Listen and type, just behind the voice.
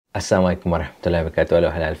Assalamualaikum warahmatullahi wabarakatuh.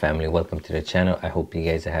 Hello Halal family, welcome to the channel. I hope you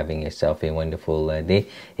guys are having yourself a wonderful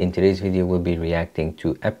day. In today's video we'll be reacting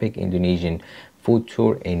to epic Indonesian food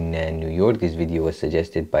tour in New York. This video was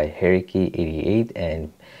suggested by Heriki88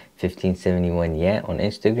 and 1571 on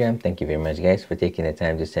Instagram. Thank you very much guys for taking the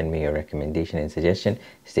time to send me your recommendation and suggestion.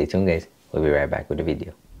 Stay tuned guys, we'll be right back with the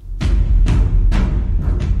video.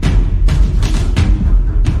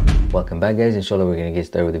 Welcome back guys. Inshallah we're going to get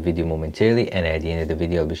started with the video momentarily, and at the end of the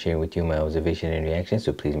video I'll be sharing with you my observation and reaction,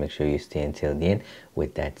 so please make sure you stay until the end.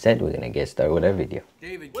 With that said, we're going to get started with our video.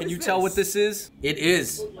 David, can you tell what this is? It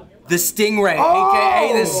is the Stingray,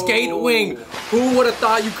 aka the skate wing. Who would have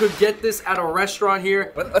thought you could get this at a restaurant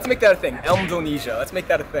here? Let's make that a thing. Indonesia, let's make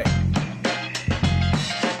that a thing.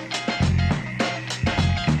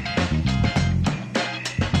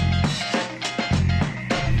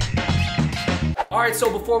 Alright,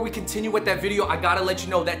 so before we continue with that video, I gotta let you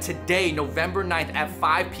know that today, November 9th at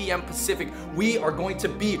 5 p.m. Pacific, we are going to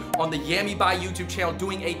be on the Yummy by YouTube channel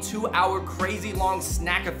doing a 2-hour crazy long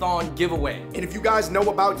snackathon giveaway. And if you guys know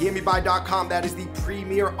about YummyBuy.com, that is the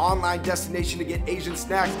premier online destination to get Asian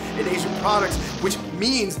snacks and Asian products, which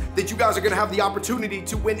means that you guys are gonna have the opportunity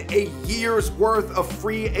to win a year's worth of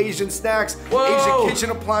free Asian snacks, Asian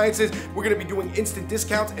kitchen appliances. We're gonna be doing instant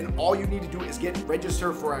discounts, and all you need to do is get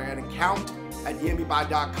registered for an account at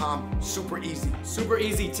YummyBuy.com. Super easy. Super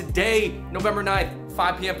easy. Today, November 9th,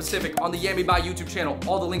 5 p.m. Pacific on the Yummy by YouTube channel.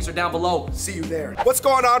 All the links are down below. See you there. What's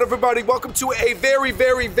going on, everybody? Welcome to a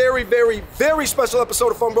very special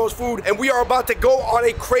episode of Fun Bros Food, and we are about to go on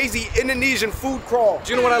a crazy Indonesian food crawl.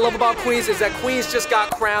 Do you know what I love about Queens is that Queens just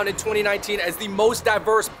got crowned in 2019 as the most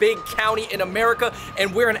diverse big county in America,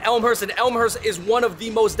 and we're in Elmhurst, and Elmhurst is one of the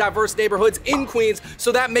most diverse neighborhoods in Queens,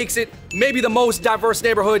 so that makes it maybe the most diverse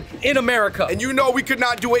neighborhood in America. And you know we could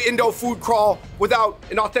not do an Indo food crawl without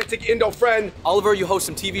an authentic Indo friend. Oliver, you host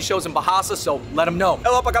some TV shows in Bahasa, so let them know.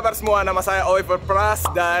 Halo, apa kabar semua? Nama saya Oliver Pras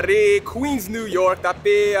dari Queens, New York,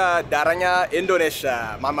 tapi darahnya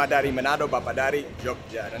Indonesia. Mama dari Manado, Bapa dari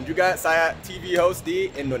Jogja. Dan juga saya TV host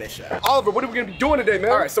di Indonesia. Oliver, what are we gonna be doing today,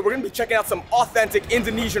 man? Alright, so we're gonna be checking out some authentic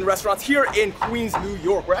Indonesian restaurants here in Queens, New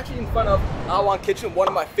York. We're actually in front of Awang Kitchen,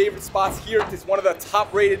 one of my favorite spots here. It's one of the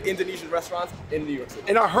top-rated Indonesian restaurants in New York City.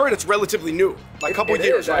 And I heard it's relatively new, like a couple of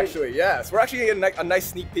years, right? Actually, yes. We're actually getting a nice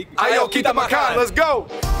sneak peek. Ayo kita makan, let's go!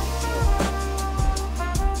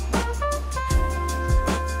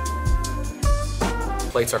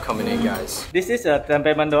 Plates are coming in, guys. This is a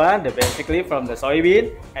tempe mendoan, basically from the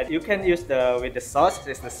soybean, and you can use with the sauce.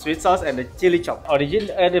 It's the sweet sauce and the chili chop.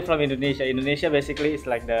 Originated from Indonesia. Indonesia basically is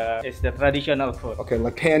like the traditional food. Okay,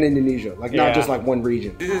 like pan Indonesia, like not just like one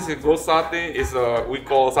region. This is a goat satay. It's we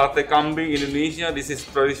call satay kambing in Indonesia. This is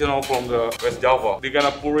traditional from the West Java. They're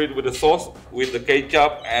gonna pour it with the sauce, with the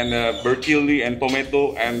ketchup and chili and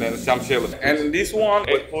tomato and then some salad. And this one,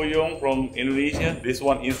 egg fuyung from Indonesia. This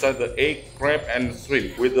one inside the egg, crab and shrimp.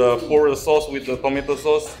 With the pour the sauce with the tomato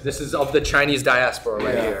sauce. This is of the Chinese diaspora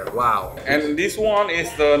right here. Wow. And this one is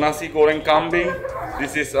the nasi goreng kambing.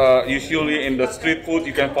 This is usually in the street food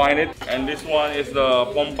you can find it. And this one is the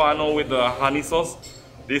pompano with the honey sauce.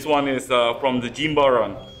 This one is from the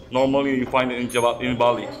Jimbaran. Normally you find it in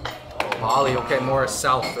Bali. Bali, okay, more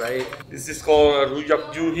south, right? This is called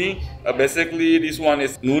rujak juhi. Basically, this one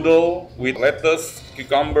is noodle with lettuce,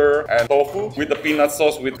 cucumber, and tofu with the peanut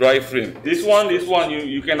sauce with dry shrimp. This one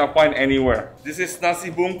you cannot find anywhere. This is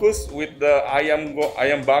nasi bungkus with the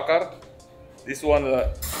ayam bakar. This one,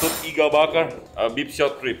 tut iga bakar, beef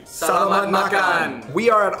short rib. Salamat makan.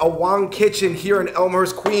 We are at Awang Kitchen here in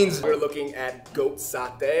Elmhurst, Queens. We're looking at goat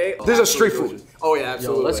satay. This is a street food. Oh yeah,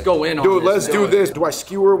 absolutely. Yo, let's go in on Dude, this. let's do this. Do I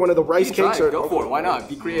skewer one of the rice cakes? Or Go for it, why not?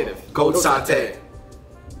 Be creative. Goat satay.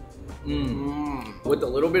 With a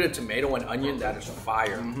little bit of tomato and onion, that is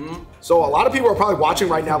fire. So a lot of people are probably watching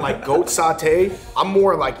right now like goat satay. I'm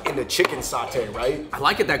more like into chicken satay, right? I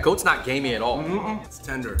like it that goat's not gamey at all. It's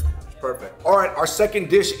tender. Perfect. All right, our second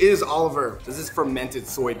dish is, Oliver. This is fermented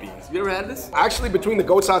soybeans. Have you ever had this? Actually, between the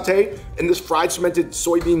goat satay and this fried fermented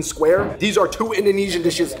soybean square, these are two Indonesian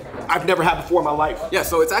dishes I've never had before in my life. Yeah,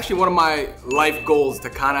 so it's actually one of my life goals to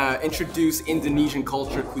kind of introduce Indonesian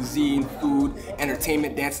culture, cuisine, food,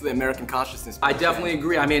 entertainment, dance to the American consciousness. I definitely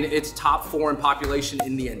agree. I mean, it's top 4 in population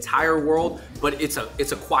in the entire world, but it's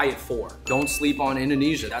a quiet 4. Don't sleep on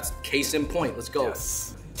Indonesia. That's case in point. Let's go.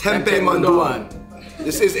 Yes. Tempe mendoan.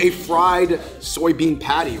 This is a fried soybean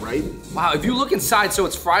patty, right? Wow, if you look inside, so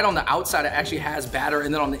it's fried on the outside, it actually has batter,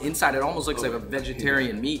 and then on the inside, it almost looks like a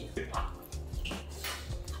vegetarian meat.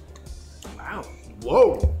 Wow.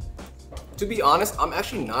 Whoa. To be honest, I'm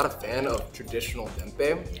actually not a fan of traditional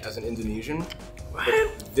tempeh as an Indonesian.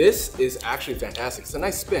 This is actually fantastic. It's a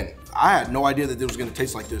nice spin. I had no idea that it was gonna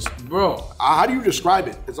taste like this. Bro. How do you describe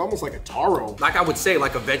it? It's almost like a taro. Like I would say,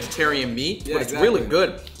 like a vegetarian meat, Yeah, but it's exactly. really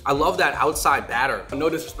good. I love that outside batter. No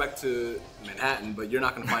disrespect to Manhattan, but you're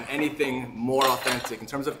not gonna find anything more authentic in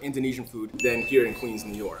terms of Indonesian food than here in Queens,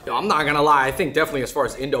 New York. Yo, I'm not gonna lie, I think definitely as far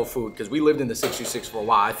as Indo food, because we lived in the 626 for a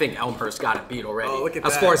while, I think Elmhurst got it beat already. Oh, look at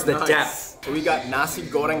as that. far as the Nice. depth. So we got nasi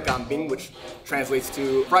goreng kambing, which translates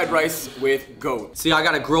to fried rice with goat. See, I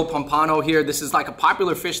got a grilled pompano here. This is like a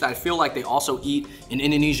popular fish that I feel like they also eat in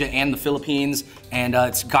Indonesia and the Philippines. And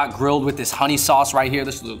it's got grilled with this honey sauce right here.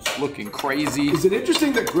 This is looking crazy. Is it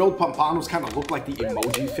interesting that grilled pompanos kind of look like the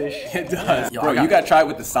emoji fish? It does. Yo, Bro, I got- you gotta try it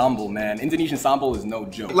with the sambal, man. Indonesian sambal is no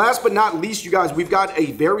joke. Last but not least, you guys, we've got a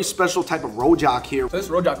very special type of rojak here. So this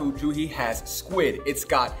rojak juhi has squid. It's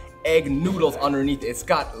got egg noodles underneath it. It's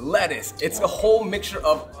got lettuce. It's a whole mixture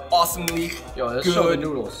of awesomely Yo, let's good show the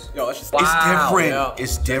noodles. Yo, it's just It's Wow, different. yeah.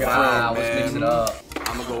 It's different, Wow, man. let's mix it up.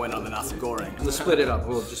 I'm gonna go in on the nasi goreng. Let's split it up.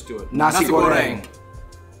 We'll just do it. Nasi goreng.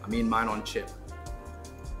 I mean mine on chip.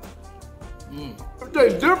 It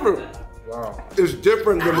tastes different. Wow. It's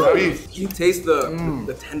different than the beef. You taste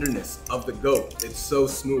the tenderness of the goat. It's so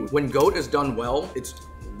smooth. When goat is done well, it's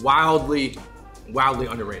wildly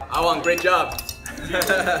underrated. Awang, great job.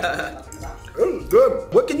 It was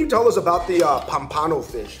good. What can you tell us about the pompano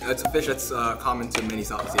fish? It's a fish that's common to many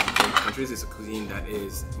Southeast Asian countries. It's a cuisine that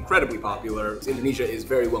is incredibly popular. Indonesia is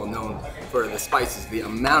very well known for the spices, the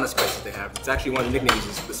amount of spices they have. It's actually one of the nicknames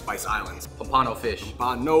is the Spice Islands. Pompano fish.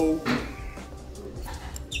 Pano.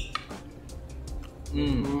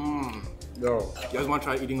 Yo. You guys want to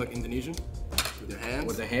try eating like Indonesian? With your hands?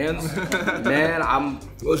 With the hands? Man,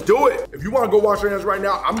 Let's do it. If you want to go wash your hands right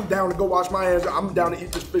now, I'm down to go wash my hands. I'm down to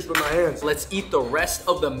eat this fish with my hands. let's eat the rest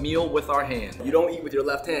of the meal with our hand. You don't eat with your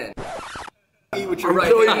left hand. Eat with your I'm right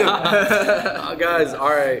killing hand. them. Guys, all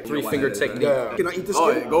right, You know what three-finger that is, technique. Yeah. Can I eat this? Oh,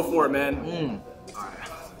 skin? yeah, go for it, man.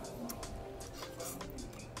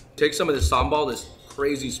 Take some of this sambal, this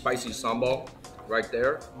crazy spicy sambal right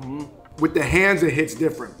there. With the hands, it hits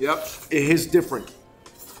different. Yep. It hits different.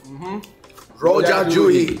 Rojak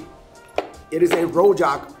juhi. It is a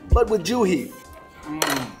rojak, but with juhi.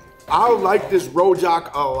 I like this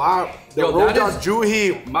rojak a lot. The Yo, that rojak is-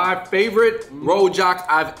 juhi. My favorite rojak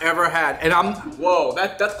I've ever had, and Whoa,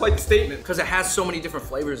 that's quite the statement. because it has so many different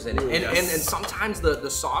flavors in it. And sometimes the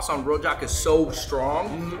sauce on rojak is so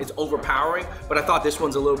strong, it's overpowering, but I thought this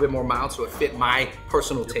one's a little bit more mild, so it fit my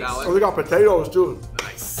personal taste. palate. Oh, we got potatoes too.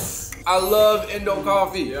 Nice. I love Indo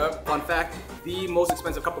coffee. Yep. Fun fact, the most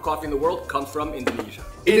expensive cup of coffee in the world comes from Indonesia.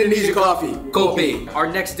 Indonesian coffee. Kopi. Our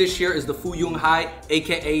next dish here is the Fuyung Hai,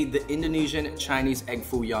 aka the Indonesian Chinese egg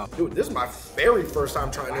fuyung. Dude, this is my very first time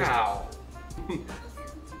trying this. Wow.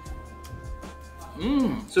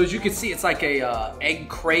 So as you can see, it's like a egg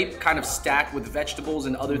crepe kind of stacked with vegetables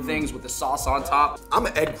and other things with the sauce on top. I'm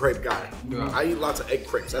an egg crepe guy. I eat lots of egg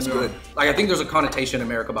crepes. That's good. Like I think there's a connotation in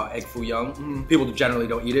America about egg fuyung. People generally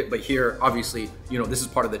don't eat it, but here, obviously, you know, this is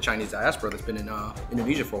part of the Chinese diaspora that's been in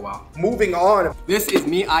Indonesia for a while. Moving on. This is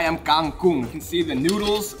mie ayam kangkung. You can see the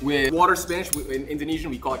noodles with water spinach. In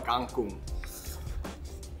Indonesian, we call it kangkung.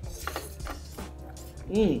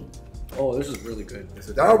 Oh, this is really good.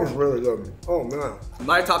 That was really good. Oh man.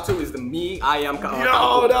 My top two is the mie ayam kangkung.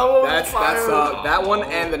 Yo, that one was That's fire. that one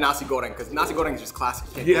and the nasi goreng, because nasi goreng is just classic.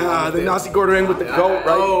 You can't go wrong Yeah, with the it. nasi goreng with the goat,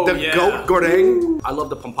 right? Oh, the yeah. goat goreng. I love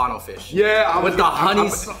the pompano fish. Yeah, With the honey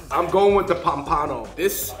I'm going with the pompano.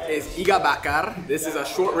 This is iga bakar. This is a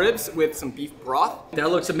short ribs with some beef broth.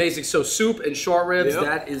 That looks amazing. So soup and short ribs, Yep.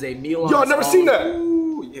 that is a meal on Yo, I've its never own. seen that.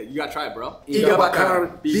 Ooh, yeah, you gotta try it, bro. Iga bakar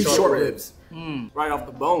beef short ribs. Right off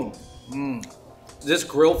the bone. This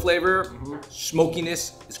grill flavor,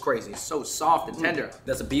 smokiness is crazy. It's so soft and tender.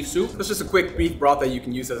 That's a beef soup. It's just a quick beef broth that you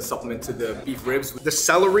can use as a supplement to the beef ribs. The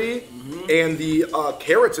celery and the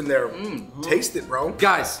carrots in there. Taste it, bro.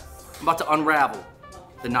 Guys, I'm about to unravel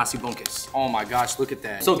the nasi bungkus. Oh my gosh, look at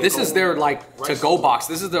that. So this is their like to-go box.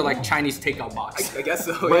 This is their like Chinese takeout box. I guess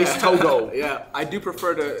so. Rice yeah. togo. Yeah, I do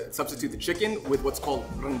prefer to substitute the chicken with what's called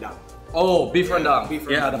rendang. Oh, beef rendang. beef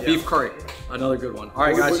Yeah, rendang, the yeah. beef curry. Another good one. All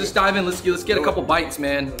right, guys, let's dive in. Let's get a couple bites,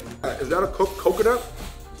 man. Is that a coconut?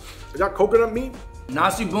 Is that coconut meat?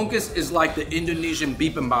 Nasi bungkus is like the Indonesian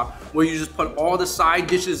bibimbap, where you just put all the side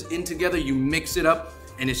dishes in together, you mix it up,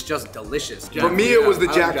 and it's just delicious. For me, it was the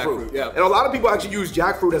I like jackfruit. yeah. And a lot of people actually use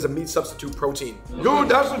jackfruit as a meat substitute protein. Dude,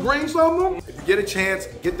 that's the green sambal? If you get a chance,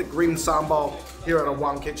 get the green sambal here at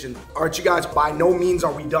Awang Kitchen. All right, you guys, by no means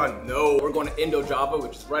are we done. No, we're going to Indo Java,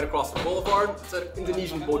 which is right across the boulevard. It's an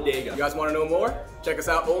Indonesian bodega. You guys want to know more? Check us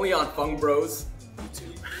out only on Fung Bros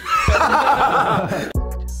YouTube.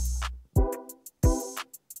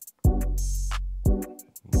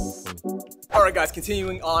 Alright guys,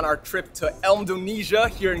 continuing on our trip to Indonesia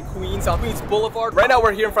here in Queens, on Queens Boulevard. Right now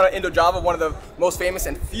we're here in front of Indo Java, one of the most famous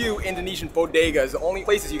and few Indonesian bodegas. The only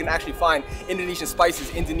places you can actually find Indonesian spices,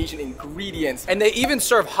 Indonesian ingredients. And they even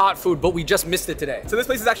serve hot food, but we just missed it today. So this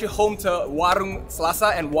place is actually home to Warung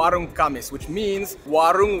Selasa and Warung Kamis, which means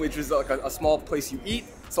Warung, which is like a small place you eat.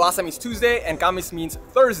 Selasa means Tuesday, and Kamis means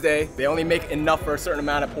Thursday. They only make enough for a certain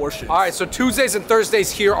amount of portions. All right, so Tuesdays and Thursdays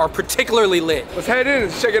here are particularly lit. Let's head in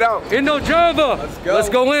and check it out. Indo Java. Let's go. Let's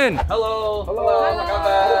go in. Hello. Hello.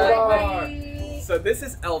 Hello. So this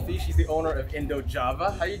is Elfie. She's the owner of Indo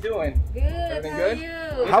Java. How you doing? Good. Everything good?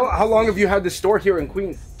 How are you? How long have you had this store here in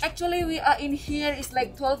Queens? Actually, we are in here is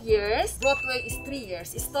like 12 years. Broadway is 3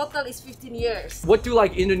 years. Its total is 15 years. What do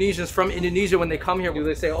like Indonesians from Indonesia when they come here? Do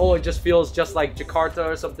they say, oh, it just feels just like Jakarta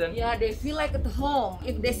or something? Yeah, they feel like at home.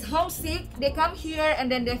 If they're homesick, they come here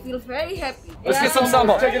and then they feel very happy. Let's get some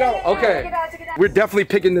sambal. Check it out. Okay. Check it out. We're definitely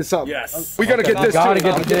picking this up. Yes. We gotta get this Gotta too.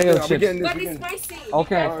 get the potato I'm chips. getting this. But it's spicy.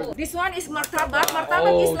 Okay. Careful. This one is martabak.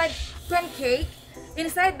 Martabak is like pancake.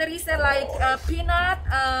 Inside there is like peanut,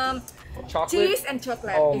 Chocolate? cheese and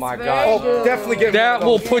chocolate. Oh It's my very gosh. good. Definitely get That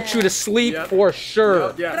will put you to sleep Yep. for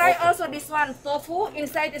sure. Yeah. Try also this one, tofu.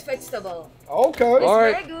 Inside is vegetable. Okay. All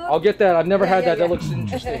right, very good. I'll get that. I've never had that. Yeah. That looks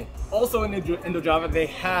interesting. Also in Indo Java, they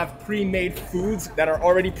have pre-made foods that are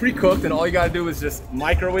already pre-cooked, and all you gotta do is just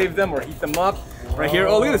microwave them or heat them up. Right here.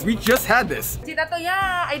 Oh, look at this. We just had this. Citato,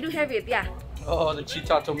 yeah, I do have it, yeah. Oh, the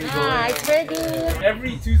chitato migo. Ah, it's very good.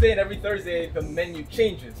 Every Tuesday and every Thursday, the menu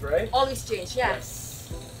changes, right? Always change, yeah.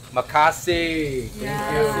 Makasih.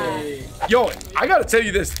 Yeah. Yo, I gotta tell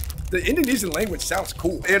you this. The Indonesian language sounds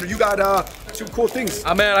cool. Andrew, you got two cool things.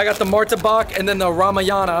 Ah man, I got the Martabak and then the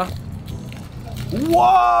Ramayana.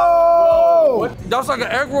 Whoa! That's like an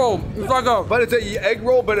egg roll. It's like a. But it's an egg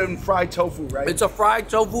roll, but in fried tofu, right? It's a fried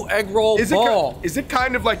tofu egg roll ball. Is it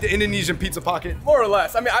kind of like the Indonesian pizza pocket? More or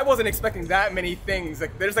less. I mean, I wasn't expecting that many things.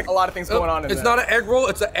 Like, there's like a lot of things going on in It's there. not an egg roll.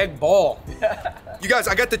 It's an egg ball. You guys,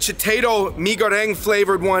 I got the chitato mi goreng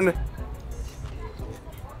flavored one.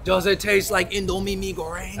 Does it taste like Indomie mi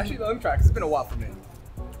goreng? Actually, let me try, 'cause it's been a while for me.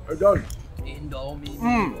 We're done. Indomie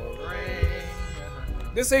mi goreng.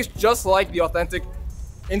 This tastes just like the authentic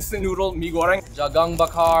instant noodle mi goreng. Jagung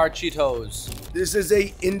bakar Cheetos. This is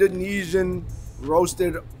a Indonesian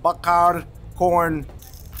roasted bakar corn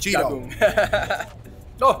Cheeto. Jagung.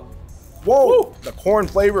 Oh, Whoa! The corn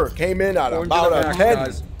flavor came in at about a 10.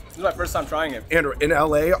 this is my first time trying it. Andrew, in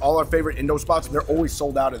LA, all our favorite Indo spots, they're always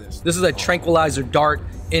sold out of this. This is a tranquilizer dart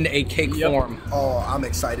in a cake Yep. form. Oh, I'm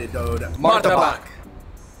excited, dude. Martabak.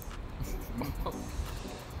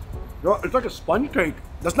 No, it's like a sponge cake.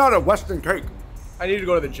 That's not a Western cake. I need to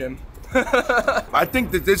go to the gym. I think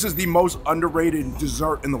that this is the most underrated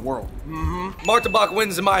dessert in the world. Martabak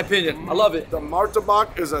wins in my opinion. I love it. The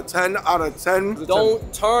Martabak is a 10 out of 10.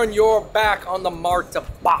 Don't turn your back on the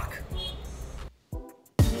Martabak.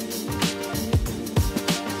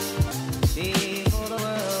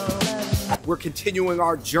 We're continuing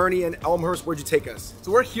our journey in Elmhurst. Where'd you take us?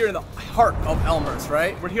 So we're here in the heart of Elmhurst,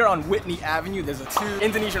 right? We're here on Whitney Avenue. There's two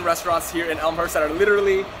Indonesian restaurants here in Elmhurst that are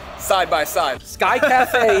literally side by side. Sky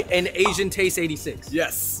Cafe and Asian Taste 86.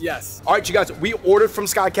 Yes, yes. All right, you guys, we ordered from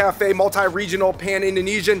Sky Cafe, multi-regional,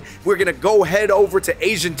 pan-Indonesian. We're gonna go head over to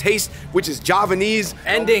Asian Taste, which is Javanese.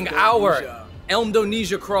 Ending our Indonesia.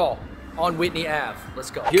 Indonesia crawl on Whitney Ave.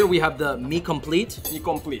 Let's go. Here we have the Mi Complete. Mi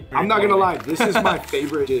complete. I'm not gonna lie, this is my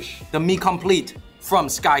favorite dish. The Mi Complete from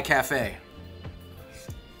Sky Cafe.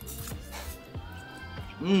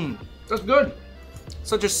 That's good.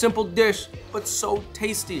 Such a simple dish, but so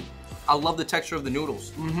tasty. I love the texture of the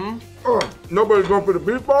noodles. Nobody's going for the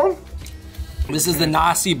beef bone? This is the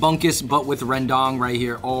nasi bungkus, but with rendang right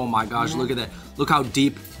here. Oh my gosh, look at that. Look how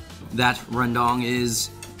deep that rendang is.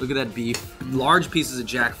 Look at that beef. Large pieces of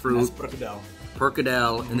jackfruit. Perkedel.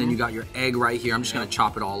 Perkedel, and then you got your egg right here. I'm just gonna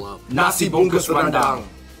chop it all up. Nasi bungkus rendang.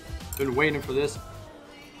 Been waiting for this.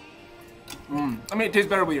 I mean, it tastes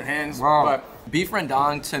better with your hands, Wow. but Beef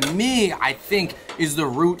rendang, to me, I think, is the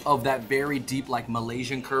root of that very deep, like,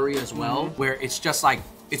 Malaysian curry as well, where it's just like,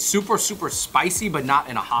 it's super, super spicy, but not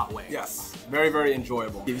in a hot way. yes, very, very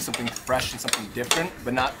enjoyable. Give you something fresh and something different,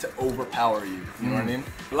 but not to overpower you. You know what I mean?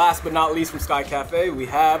 Last but not least from Sky Cafe, we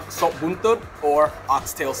have sop buntut or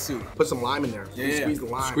oxtail soup. Put some lime in there. Yeah. Squeeze the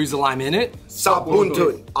lime. Squeeze the lime in it. Sop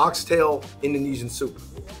buntut, oxtail Indonesian soup.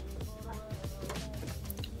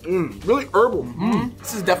 Really herbal.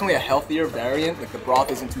 This is definitely a healthier variant. Like the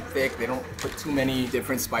broth isn't too thick. They don't put too many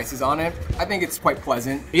different spices on it. I think it's quite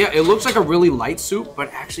pleasant. Yeah, it looks like a really light soup, but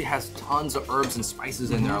actually has tons of herbs and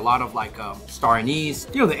spices in there. A lot of like star anise,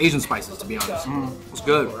 you know, the Asian spices, to be honest. It's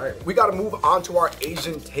good. All right. We got to move on to our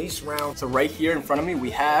Asian taste round. So right here in front of me, we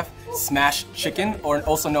have smashed chicken, or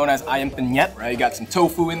also known as ayam penyet, right? You got some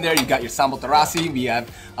tofu in there. You got your sambal terasi. We have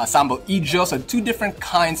sambal ijo. So 2 different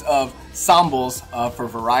kinds of sambals for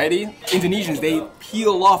variety. Indonesians, they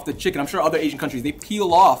peel off the chicken. I'm sure other Asian countries, they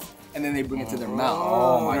peel off and then they bring it to their mouth.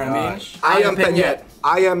 Oh my gosh. Ayam penyet.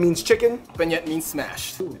 Ayam means chicken. Penyet means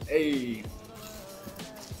smashed. Hey.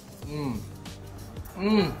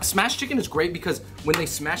 Smashed chicken is great because when they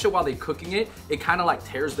smash it while they're cooking it, it kind of like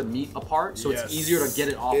tears the meat apart, so it's easier to get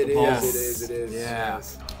it off the bone. It is. Yeah.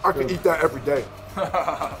 I could eat that every day.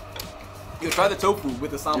 You try the tofu with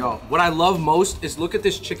the sambal. Yo, what I love most is look at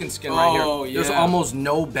this chicken skin right here. Oh, yeah. There's almost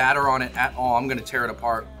no batter on it at all. I'm gonna tear it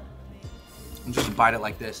apart and just bite it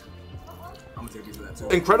like this. I'm gonna take a piece of that too.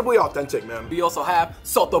 Incredibly authentic, man. We also have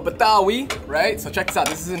soto betawi, right? So check this out.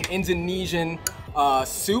 This is an Indonesian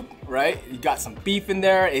soup, right? You got some beef in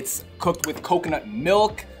there. It's cooked with coconut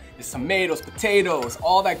milk. There's tomatoes, potatoes,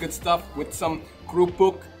 all that good stuff with some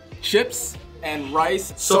kerupuk chips and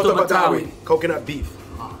rice. Soto betawi, coconut beef.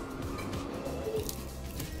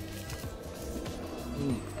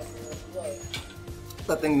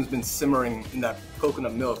 That thing's been simmering in that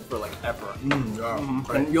coconut milk for like ever.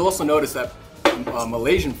 And you'll also notice that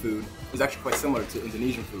Malaysian food is actually quite similar to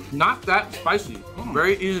Indonesian food. Not that spicy.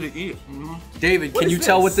 Very easy to eat. David, can you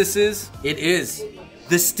tell what this is? It is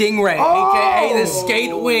the stingray, aka the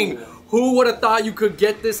skate wing. Who would have thought you could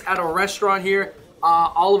get this at a restaurant here?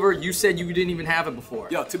 Oliver, you said you didn't even have it before.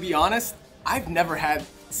 Yo, to be honest, I've never had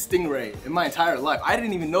stingray in my entire life. I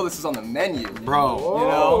didn't even know this was on the menu. Bro. You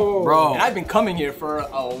know? Bro. And I've been coming here for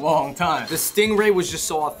a long time. The stingray was just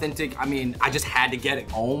so authentic. I mean, I just had to get it.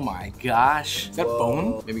 Oh my gosh. Is that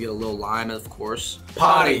bone? Maybe get a little lime, of course.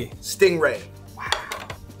 Potty. Stingray. Wow.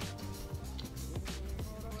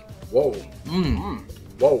 Whoa.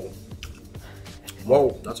 Whoa.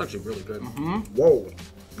 Whoa. That's actually really good. Whoa.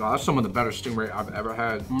 No, that's some of the better stingray I've ever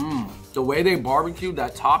had. The way they barbecued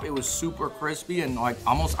that top, it was super crispy and like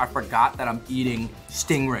almost I forgot that I'm eating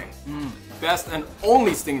stingray. Best and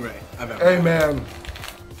only stingray I've ever had. Hey man,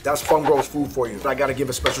 that's Fun Bros food for you. I gotta give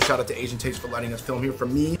a special shout out to Asian Taste for letting us film here. For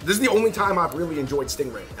me, this is the only time I've really enjoyed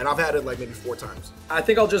stingray, and I've had it like maybe 4 times. I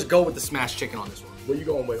think I'll just go with the smashed chicken on this one. Where you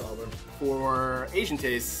going with, Oliver? For Asian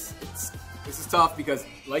taste, this is tough because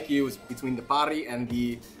like you, it's between the pari and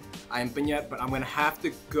the ayam penyet, but I'm gonna have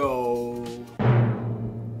to go.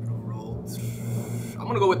 I'm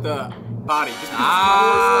gonna go with the pari.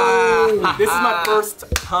 This is my first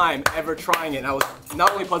time ever trying it, and I was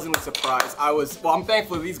not only pleasantly surprised, I'm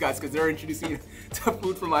thankful to these guys because they're introducing me to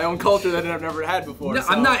food from my own culture that I've never had before. No, so.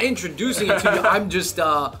 I'm not introducing it to you. I'm just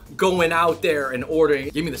going out there and ordering.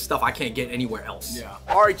 Give me the stuff I can't get anywhere else. Yeah.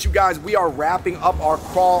 All right, you guys, we are wrapping up our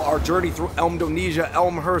crawl, our journey through Indonesia,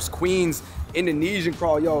 Elmhurst, Queens, Indonesian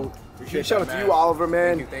crawl. Yo, shout out to you, Oliver,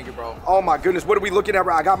 man. Thank you, bro. Oh my goodness, what are we looking at?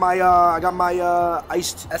 I got my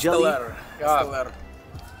iced jelly. Estelar.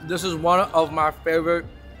 This is one of my favorite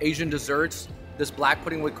Asian desserts. This black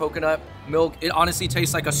pudding with coconut milk. It honestly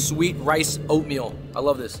tastes like a sweet rice oatmeal. I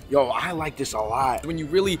love this. Yo, I like this a lot. When you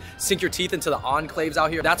really sink your teeth into the enclaves out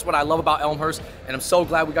here, that's what I love about Elmhurst, and I'm so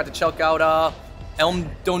glad we got to check out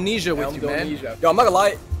Indonesia with you, man. Yo, I'm not gonna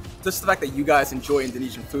lie, just the fact that you guys enjoy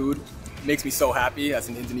Indonesian food makes me so happy as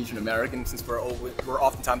an Indonesian American, since we're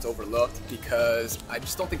oftentimes overlooked, because I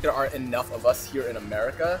just don't think there are enough of us here in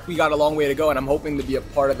America. We got a long way to go, and I'm hoping to be a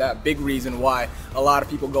part of that big reason why a lot of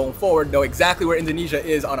people going forward know exactly where Indonesia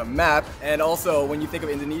is on a map. And also, when you think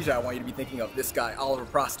of Indonesia, I want you to be thinking of this guy, Oliver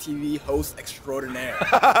Pras, TV host extraordinaire.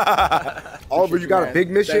 Oliver, you got a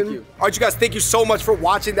big mission. Thank you. All right, you guys, thank you so much for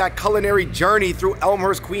watching that culinary journey through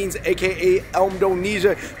Elmhurst, Queens, aka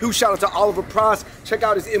Indonesia. Huge shout out to Oliver Pras. Check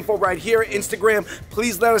out his info right here. Instagram.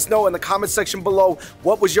 Please let us know in the comment section below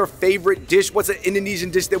what was your favorite dish. What's an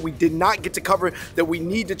Indonesian dish that we did not get to cover that we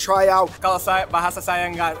need to try out? Kalau bahasa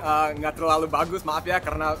saya nggak terlalu bagus, maaf ya,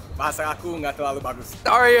 karena bahasa aku nggak terlalu bagus.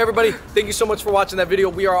 All right, everybody. Thank you so much for watching that video.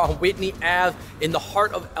 We are on Whitney Ave in the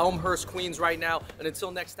heart of Elmhurst, Queens right now. And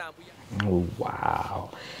until next time. Oh,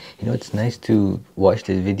 wow. You know, it's nice to watch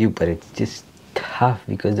this video, but it's just tough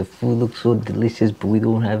because the food looks so delicious, but we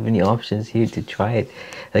don't have any options here to try it.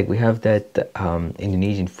 Like we have that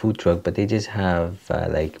Indonesian food truck, but they just have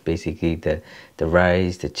like basically the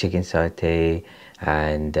rice, the chicken satay,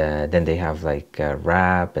 and then they have like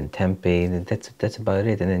wrap and tempeh, and that's about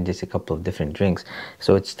it, and then just a couple of different drinks.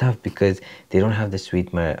 So it's tough because they don't have the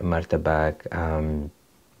sweet martabak,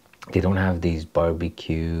 they don't have these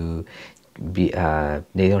barbecue, they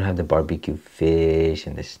don't have the barbecue fish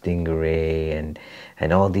and the stingray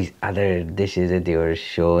and all these other dishes that they were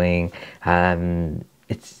showing.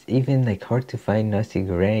 It's even like hard to find nasi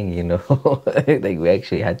goreng, you know. Like we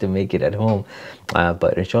actually had to make it at home,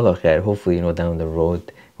 but inshallah khair, hopefully, you know, down the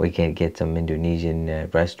road we can get some Indonesian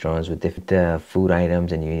restaurants with different food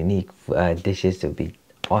items and unique dishes. To be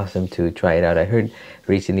awesome to try it out. I heard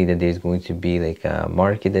recently that there's going to be like a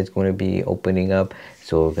market that's going to be opening up,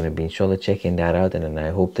 so we're going to be inshallah checking that out. And then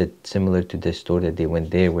I hope that similar to the store that they went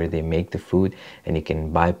there where they make the food and you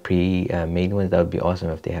can buy pre-made ones, that would be awesome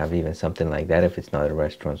if they have even something like that if it's not a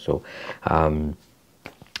restaurant. So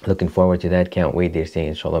looking forward to that. Can't wait. They're saying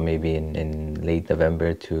inshallah maybe in late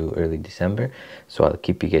November to early December, so I'll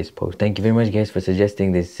keep you guys posted. Thank you very much guys for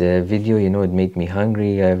suggesting this video. You know, it made me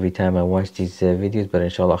hungry every time I watch these videos, but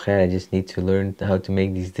inshallah khair, I just need to learn how to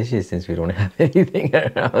make these dishes since we don't have anything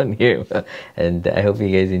around here. And I hope you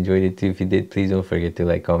guys enjoyed it too. If you did, please don't forget to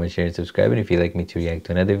like, comment, share and subscribe. And if you'd like me to react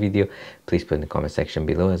to another video, please put in the comment section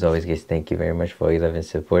below. As always guys, thank you very much for all your love and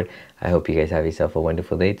support. I hope you guys have yourself a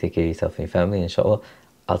wonderful day. Take care of yourself and your family. Inshallah,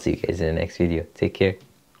 I'll see you guys in the next video. Take care.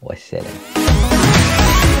 Wassalam.